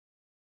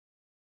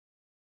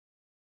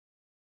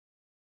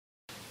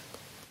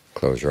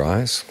Close your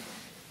eyes.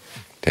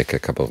 Take a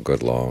couple of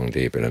good, long,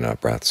 deep in and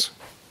out breaths.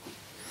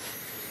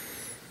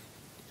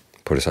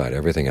 Put aside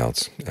everything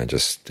else and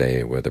just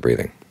stay with the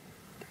breathing.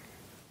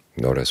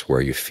 Notice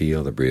where you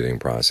feel the breathing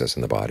process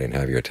in the body and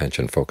have your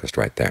attention focused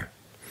right there.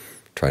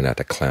 Try not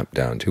to clamp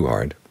down too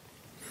hard,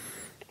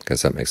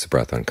 because that makes the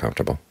breath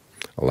uncomfortable.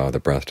 Allow the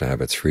breath to have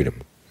its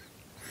freedom.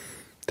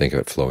 Think of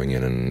it flowing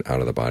in and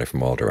out of the body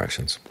from all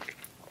directions.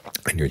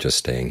 And you're just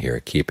staying here,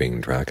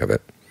 keeping track of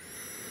it.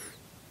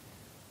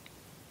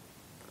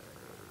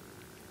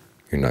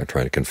 You're not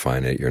trying to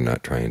confine it. You're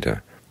not trying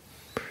to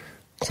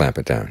clamp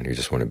it down. You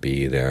just want to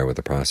be there with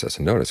the process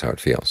and notice how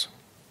it feels.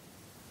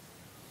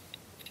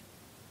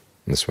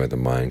 This way the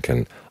mind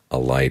can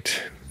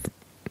alight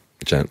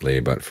gently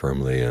but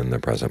firmly in the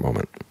present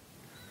moment,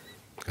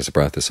 because the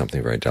breath is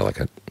something very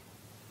delicate.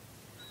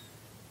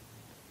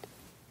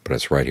 But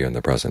it's right here in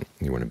the present.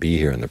 You want to be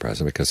here in the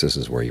present because this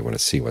is where you want to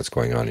see what's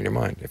going on in your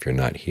mind. If you're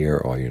not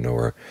here, all you know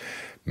are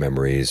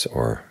memories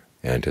or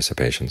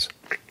anticipations.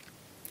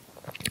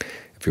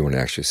 If you want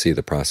to actually see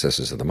the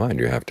processes of the mind,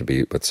 you have to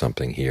be with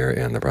something here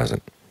in the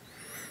present.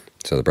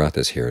 So the breath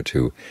is here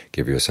to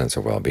give you a sense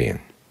of well-being.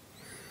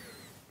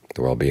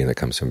 The well-being that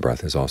comes from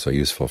breath is also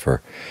useful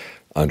for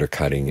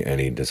undercutting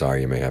any desire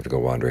you may have to go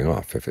wandering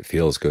off. If it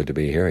feels good to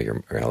be here,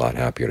 you're a lot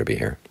happier to be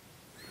here.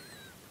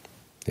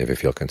 If you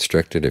feel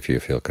constricted, if you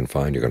feel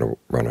confined, you're going to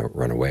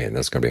run away, and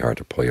that's going to be hard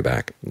to pull you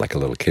back, like a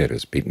little kid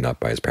who's beaten up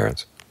by his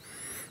parents,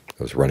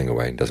 who's running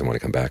away and doesn't want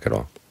to come back at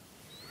all.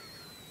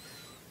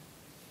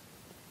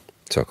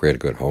 So create a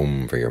good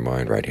home for your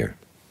mind right here.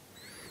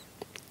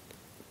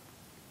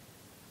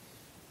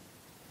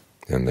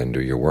 And then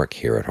do your work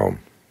here at home.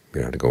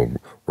 You don't have to go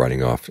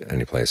running off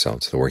anyplace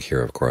else. The work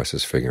here, of course,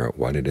 is figuring out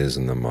what it is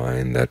in the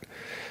mind that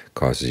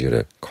causes you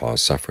to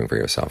cause suffering for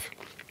yourself.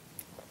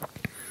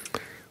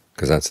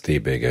 Because that's the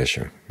big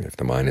issue. If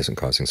the mind isn't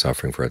causing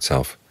suffering for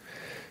itself,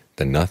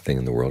 then nothing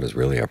in the world is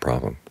really a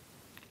problem.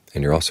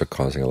 And you're also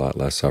causing a lot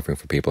less suffering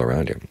for people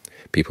around you.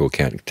 People who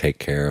can't take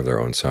care of their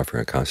own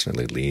suffering are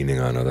constantly leaning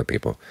on other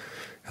people.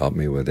 Help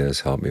me with this,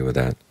 help me with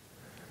that.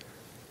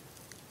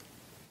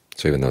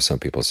 So even though some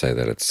people say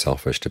that it's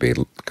selfish to be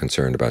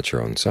concerned about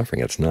your own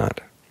suffering, it's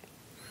not.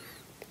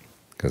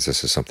 Because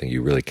this is something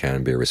you really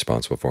can be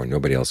responsible for.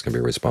 Nobody else can be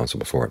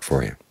responsible for it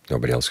for you.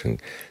 Nobody else can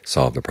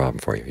solve the problem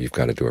for you. You've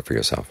got to do it for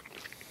yourself.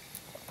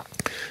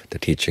 The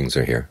teachings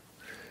are here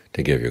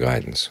to give you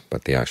guidance,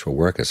 but the actual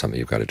work is something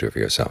you've got to do for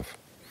yourself.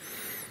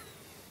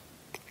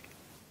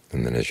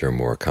 And then as you're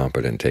more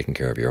competent in taking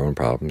care of your own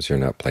problems, you're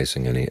not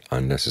placing any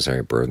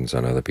unnecessary burdens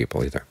on other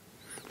people either.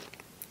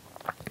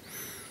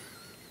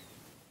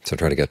 So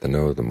try to get to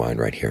know the mind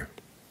right here.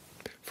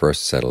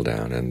 First settle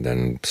down and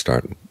then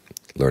start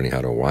learning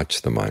how to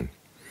watch the mind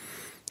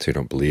so you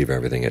don't believe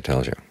everything it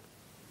tells you.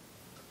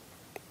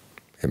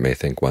 It may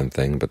think one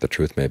thing, but the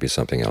truth may be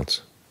something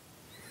else.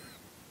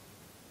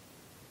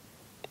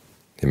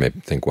 You may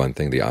think one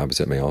thing, the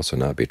opposite may also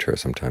not be true.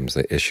 Sometimes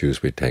the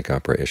issues we take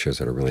up are issues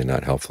that are really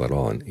not helpful at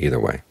all in either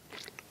way.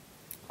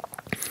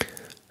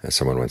 As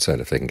someone once said,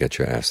 if they can get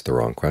you to ask the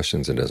wrong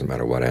questions, it doesn't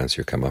matter what answer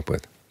you come up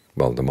with.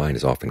 Well, the mind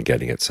is often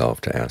getting itself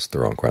to ask the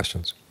wrong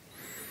questions.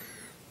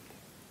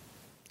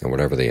 And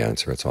whatever the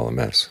answer, it's all a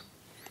mess.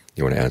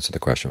 You want to answer the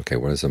question, okay,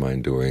 what is the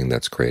mind doing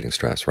that's creating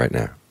stress right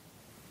now?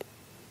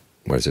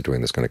 What is it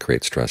doing that's going to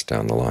create stress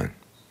down the line?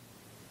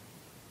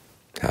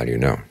 How do you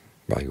know?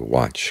 Well, you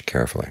watch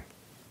carefully,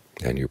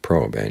 and you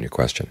probe, and you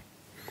question.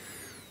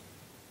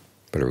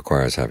 But it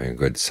requires having a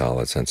good,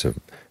 solid sense of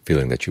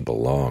feeling that you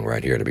belong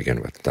right here to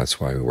begin with. That's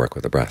why we work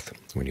with the breath.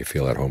 When you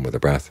feel at home with the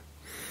breath,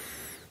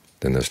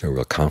 then there's no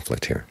real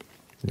conflict here.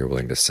 You're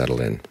willing to settle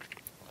in.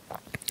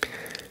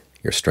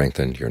 You're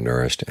strengthened, you're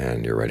nourished,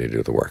 and you're ready to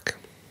do the work.